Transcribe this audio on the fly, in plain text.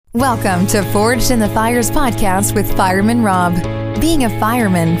Welcome to Forged in the Fires podcast with Fireman Rob. Being a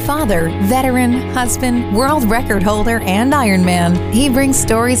fireman, father, veteran, husband, world record holder, and Ironman, he brings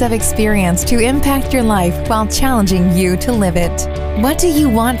stories of experience to impact your life while challenging you to live it. What do you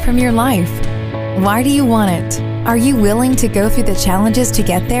want from your life? Why do you want it? Are you willing to go through the challenges to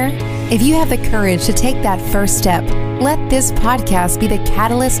get there? If you have the courage to take that first step, let this podcast be the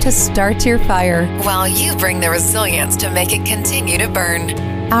catalyst to start your fire while you bring the resilience to make it continue to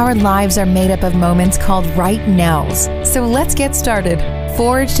burn. Our lives are made up of moments called right nows. So let's get started.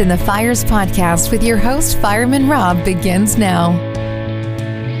 Forged in the Fires podcast with your host, Fireman Rob, begins now.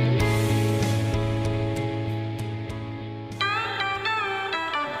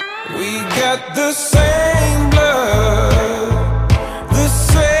 We got the same blood, the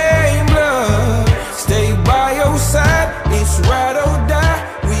same blood. Stay by your side, it's ride or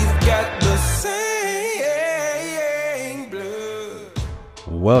die. We've got the same blood.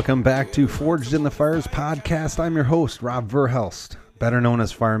 Welcome back to Forged in the Fires podcast. I'm your host, Rob Verhelst, better known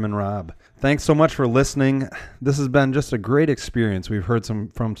as Fireman Rob. Thanks so much for listening. This has been just a great experience. We've heard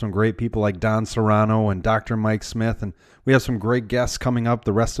from some great people like Don Serrano and Dr. Mike Smith, and we have some great guests coming up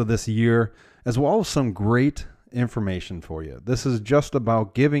the rest of this year, as well as some great information for you. This is just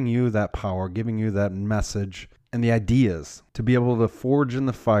about giving you that power, giving you that message and the ideas to be able to forge in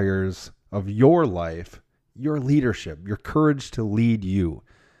the fires of your life, your leadership, your courage to lead you.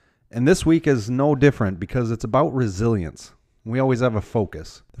 And this week is no different because it's about resilience. We always have a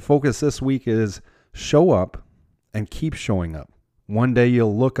focus. The focus this week is show up and keep showing up. One day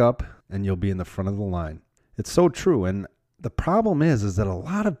you'll look up and you'll be in the front of the line. It's so true. And the problem is that a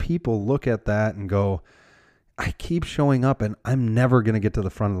lot of people look at that and go, I keep showing up and I'm never going to get to the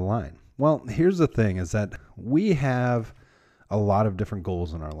front of the line. Well, here's the thing is that we have a lot of different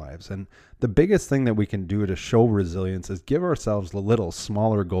goals in our lives. And the biggest thing that we can do to show resilience is give ourselves little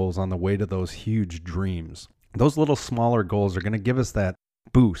smaller goals on the way to those huge dreams. Those little smaller goals are going to give us that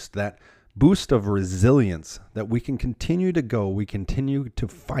boost of resilience that we can continue to go, we continue to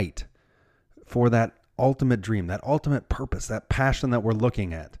fight for that ultimate dream, that ultimate purpose, that passion that we're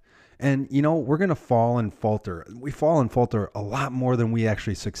looking at. And, you know, we're going to fall and falter. We fall and falter a lot more than we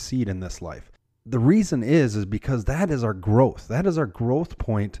actually succeed in this life. The reason is because that is our growth. That is our growth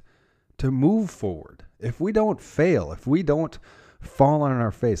point to move forward. If we don't fail, if we don't fall on our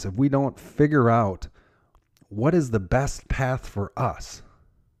face, if we don't figure out what is the best path for us,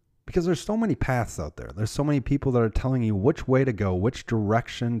 because there's so many paths out there. There's so many people that are telling you which way to go, which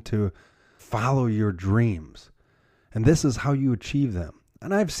direction to follow your dreams. And this is how you achieve them.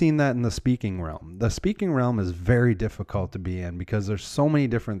 And I've seen that in the speaking realm. The speaking realm is very difficult to be in because there's so many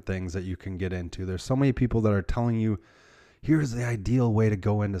different things that you can get into. There's so many people that are telling you, here's the ideal way to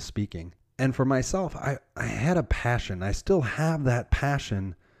go into speaking. And for myself, I had a passion. I still have that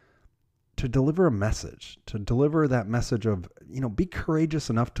passion to deliver a message, to deliver that message of, be courageous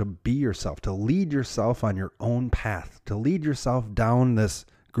enough to be yourself, to lead yourself on your own path, to lead yourself down this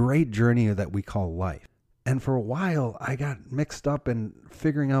great journey that we call life. And for a while, I got mixed up in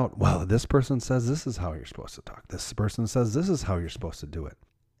figuring out, well, this person says this is how you're supposed to talk. This person says this is how you're supposed to do it.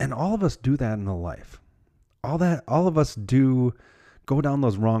 And all of us do that in the life. All of us do go down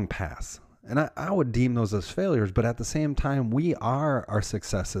those wrong paths. And I would deem those as failures, but at the same time, we are our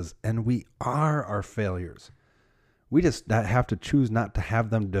successes and we are our failures. We just have to choose not to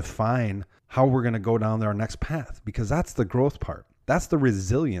have them define how we're going to go down our next path, because that's the growth part. That's the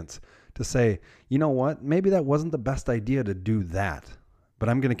resilience to say, you know what, maybe that wasn't the best idea to do that, but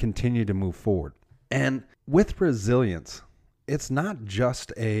I'm going to continue to move forward. And with resilience, it's not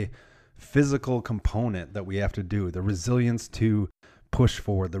just a physical component that we have to do, the resilience to push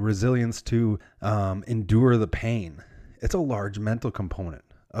forward, the resilience to endure the pain. It's a large mental component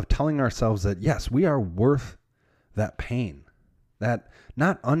of telling ourselves that, yes, we are worth that pain, that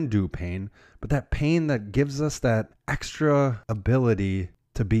not undue pain, but that pain that gives us that extra ability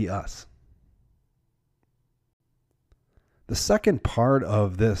to be us. The second part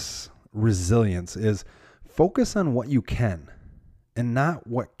of this resilience is focus on what you can and not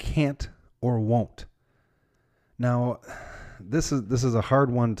what can't or won't. Now, this is a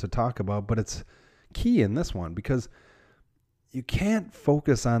hard one to talk about, but it's key in this one because you can't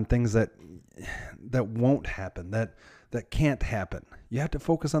focus on things that won't happen, that can't happen. You have to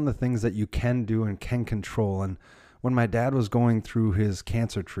focus on the things that you can do and can control. And when my dad was going through his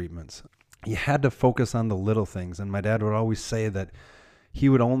cancer treatments, you had to focus on the little things. And my dad would always say that he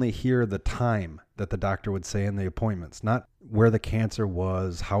would only hear the time that the doctor would say in the appointments, not where the cancer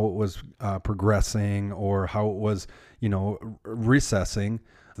was, how it was progressing, or how it was, recessing.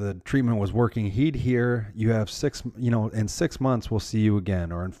 the treatment was working, he'd hear, you have in 6 months we'll see you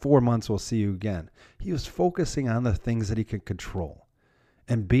again, or in 4 months we'll see you again. He was focusing on the things that he could control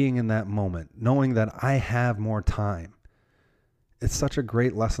and being in that moment, knowing that I have more time. It's such a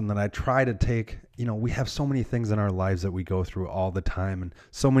great lesson that I try to take. We have so many things in our lives that we go through all the time, and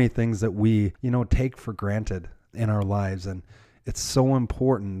so many things that we, take for granted in our lives. And it's so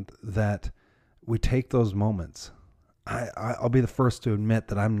important that we take those moments. I'll be the first to admit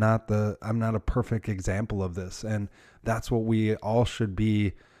that I'm not a perfect example of this. And that's what we all should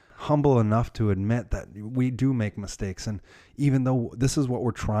be humble enough to admit, that we do make mistakes. And even though this is what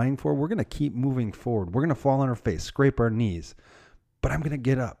we're trying for, we're going to keep moving forward. We're going to fall on our face, scrape our knees. But I'm going to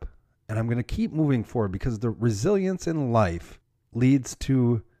get up and I'm going to keep moving forward, because the resilience in life leads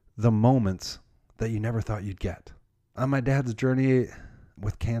to the moments that you never thought you'd get. On my dad's journey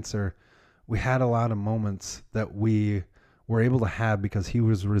with cancer, we had a lot of moments that we were able to have because he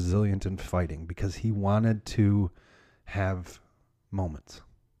was resilient in fighting, because he wanted to have moments.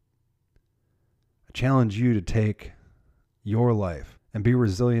 I challenge you to take your life and be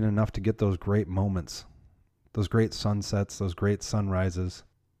resilient enough to get those great moments, those great sunsets, those great sunrises,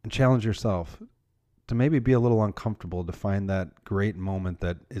 and challenge yourself to maybe be a little uncomfortable to find that great moment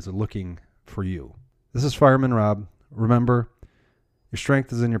that is looking for you. This is Fireman Rob. Remember, your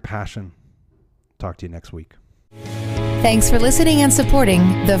strength is in your passion. Talk to you next week. Thanks for listening and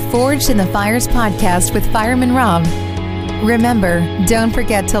supporting the Forged in the Fires podcast with Fireman Rob. Remember, don't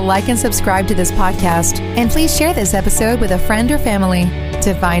forget to like and subscribe to this podcast, and please share this episode with a friend or family.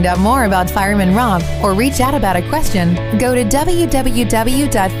 To find out more about Fireman Rob or reach out about a question, go to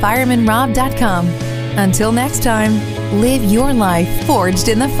www.firemanrob.com. Until next time, live your life forged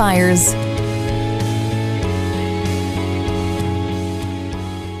in the fires.